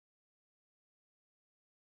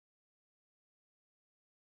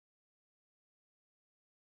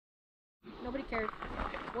Nobody cares.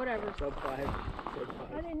 Whatever. Sub 5.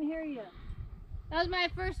 I didn't hear you. That was my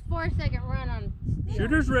first 4-second run on Steel.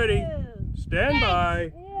 Shooters ready. Stand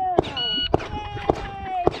by.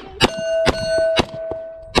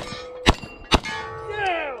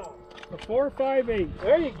 Yeah! A 4.58.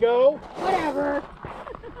 There you go. Whatever.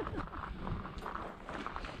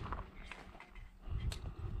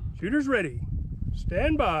 Shooters ready.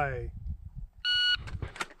 Stand by.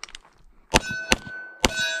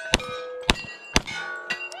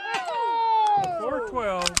 Oh!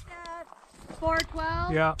 4.12.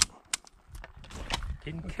 412. Yeah.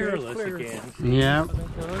 Getting careless clear. again. Yeah.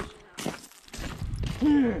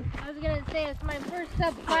 I was gonna say it's my first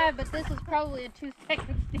sub 5, but this is probably a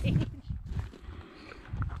 2-second stage.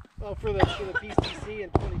 Well, for the PCC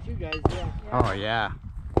and 22 guys, yeah. Oh yeah.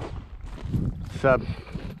 Sub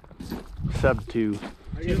 2.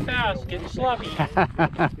 Too fast, getting sloppy.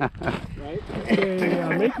 Right?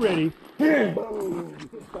 Okay, make ready. All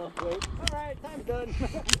right, time's done.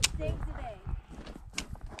 Save today.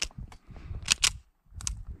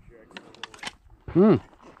 Hmm.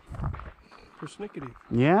 Persnickety.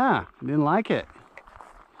 Yeah, didn't like it.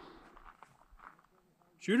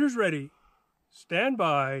 Shooters ready. Stand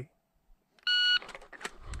by.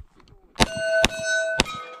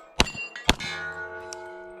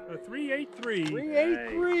 A 3.83.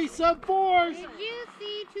 383 sub 4s. Did you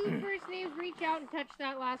see 2 first names reach out and touch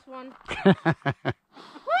that last one?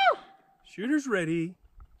 Shooters ready.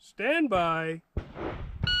 Stand by.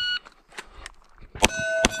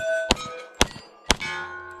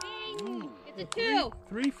 Ding! It's a 2.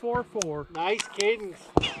 3.44. Nice cadence.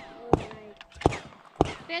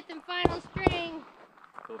 Fifth and final string.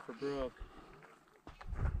 Go for broke.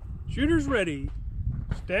 Shooters ready.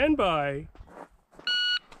 Stand by.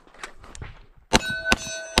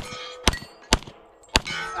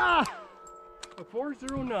 Ah! A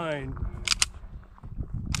 4.09.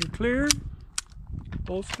 You cleared?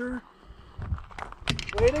 Holster.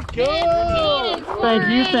 Way to go.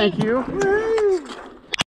 Thank you.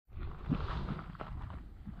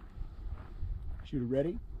 Shooter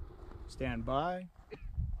ready. Stand by.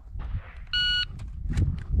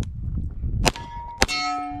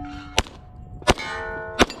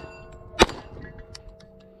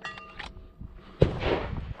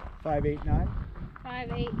 Five, 8, 9.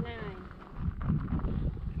 5, 8, 9.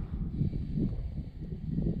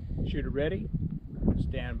 Shooter ready.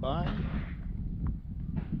 Stand by.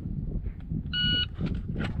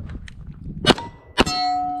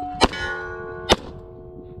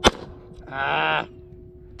 Ah.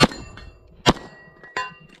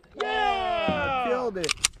 Yeah! Killed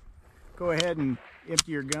it. Go ahead and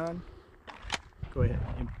empty your gun. Go ahead.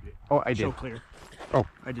 Empty it. Oh, I did. Show clear. Oh.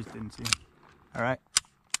 I just didn't see him. All right.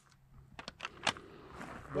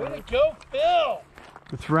 Way to go, Phil!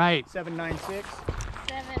 That's right. 796.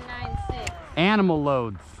 796. Animal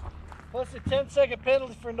loads. Plus a 10-second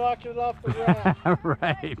penalty for knocking it off the rack.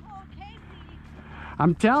 Right.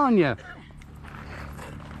 I'm telling you.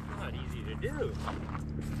 Not easy to do.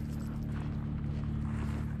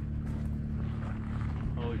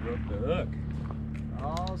 Oh, he broke the hook.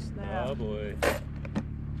 Oh, snap. Oh boy.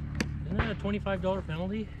 Isn't that a $25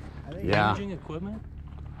 penalty? I think, Yeah. Damaging equipment?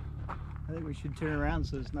 I think we should turn around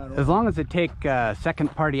so it's not As long as it take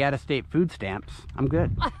second party out of state food stamps, I'm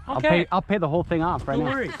good. Okay. I'll pay the whole thing off right No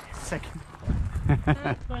now. worries. second.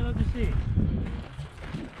 That's what I love to see.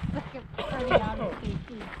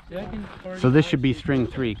 Second party So this should be out of string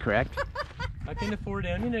state. 3, correct? I can afford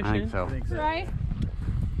ammunition. I think so. I think so. Right?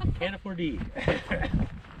 Can't afford to eat.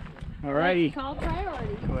 Alrighty. Call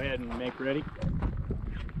priority. Go ahead and make ready.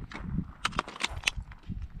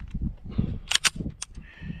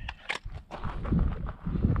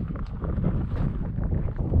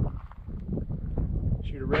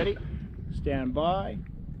 Shooter ready. Stand by.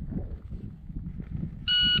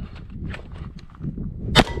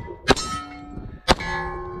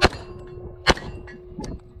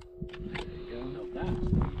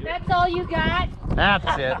 That's all you got?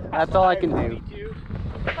 That's it. That's all I can do.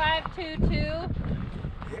 522.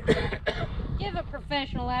 Give a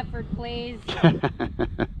professional effort, please.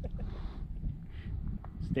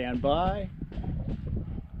 Stand by.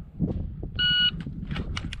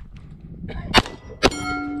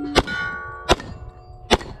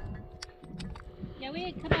 Yeah, we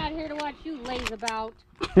didn't come out here to watch you laze about.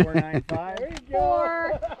 495. There you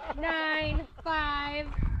go. 495.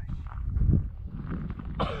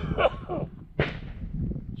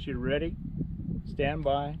 Shooter ready. Stand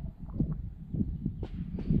by.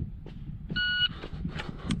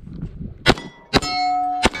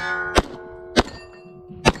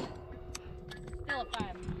 Still a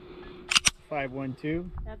 5. 512.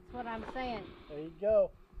 That's what I'm saying. There you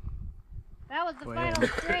go. That was the Go final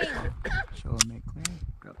ahead. string. Show and make clear.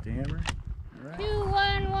 Drop the hammer. All right.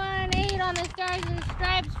 2118 on the Stars and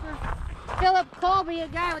Stripes for Philip Colby, a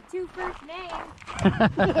guy with 2 first names.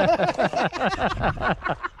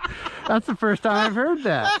 That's the first time I've heard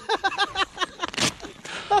that.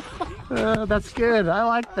 That's good. I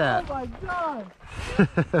like that. Oh my God.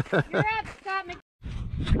 You're up, Scott Mc...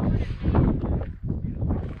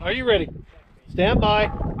 Are you ready? Stand by.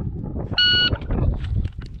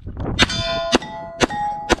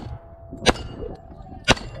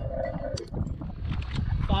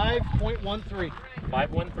 5.13.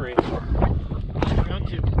 513. Round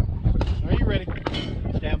 2. Are you ready?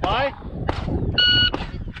 Stand by.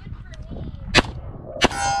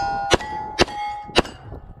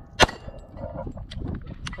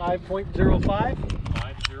 5.05.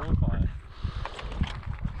 505.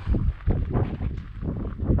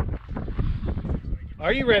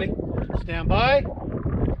 Are you ready? Stand by.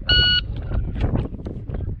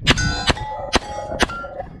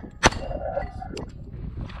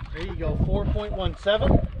 4.17.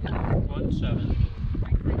 17.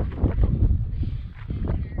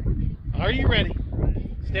 Are you ready?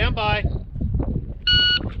 Stand by.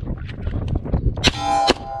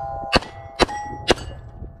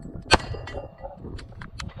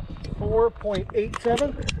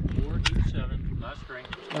 4.87. 487. Last string.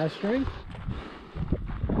 Last string.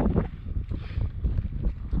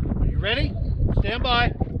 Are you ready? Stand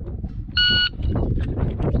by.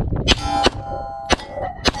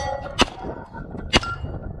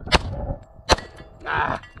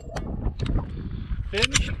 'Ah.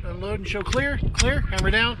 Finished. Unload and show clear. Clear.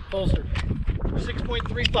 Hammer down. Holster.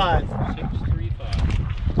 6.35.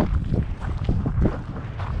 635.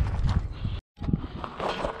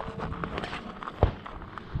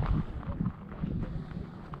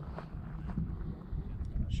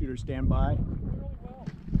 Shooter stand by.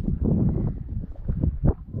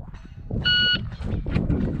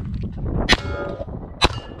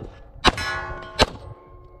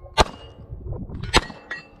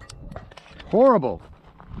 Horrible.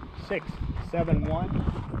 671.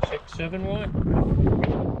 671.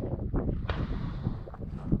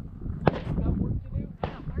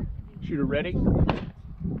 Shooter ready.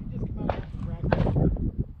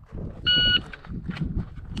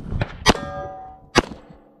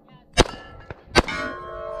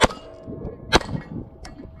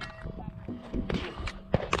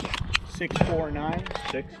 Six, 4, 9.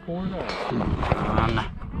 649.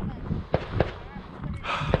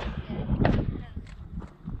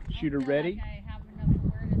 Shooter ready. I have enough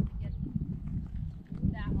awareness to get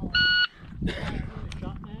that all.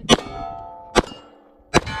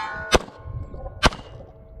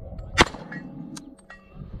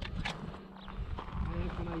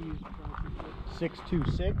 Six, 2,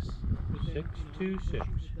 6. 626.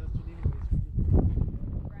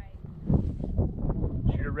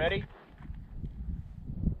 Shooter ready.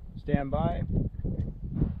 Stand by.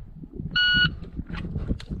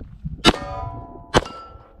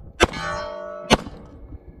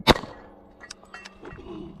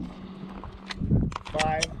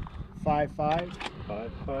 555.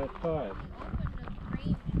 555.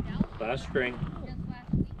 Last string.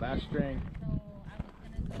 Last string. So I was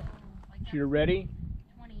gonna go like Shooter ready.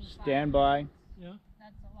 25. Stand by. Yeah.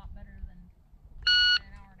 That's a lot better than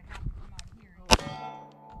an hour and a half to come out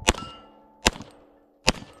here.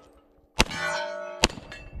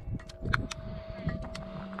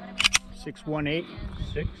 618.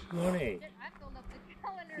 618. I filled up the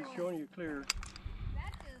calendar. He's showing you clear.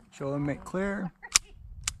 That is Show and make clear.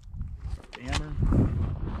 The hammer.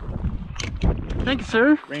 Thank you,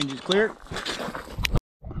 sir. Range is clear.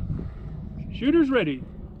 Shooter's ready.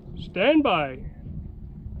 Stand by.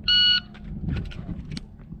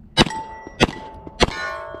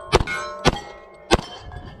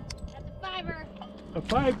 that's a 5-er. A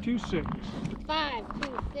 526. 5,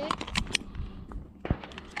 2, 6.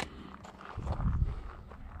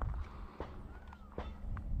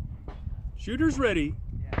 Shooter's ready.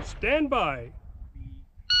 Stand by.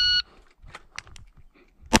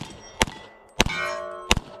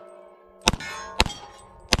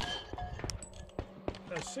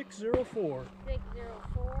 A 604.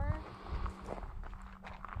 604.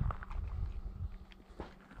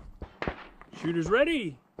 Shooter's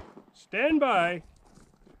ready. Stand by.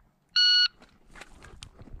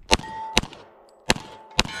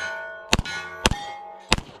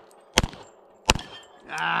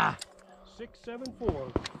 Ah.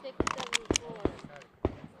 674. 674.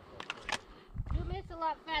 You miss a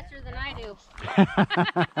lot faster than I do.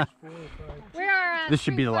 We're This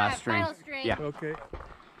should be the string last five, string. final string. Yeah. Okay.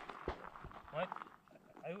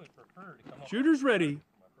 Shooters ready.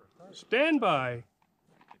 Stand by.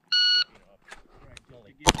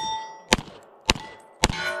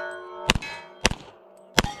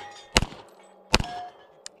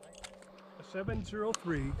 A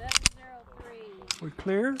 703. 703. We're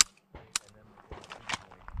clear.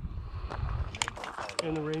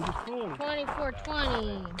 And the range is full.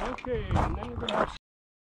 2420. Okay, and then we're going to have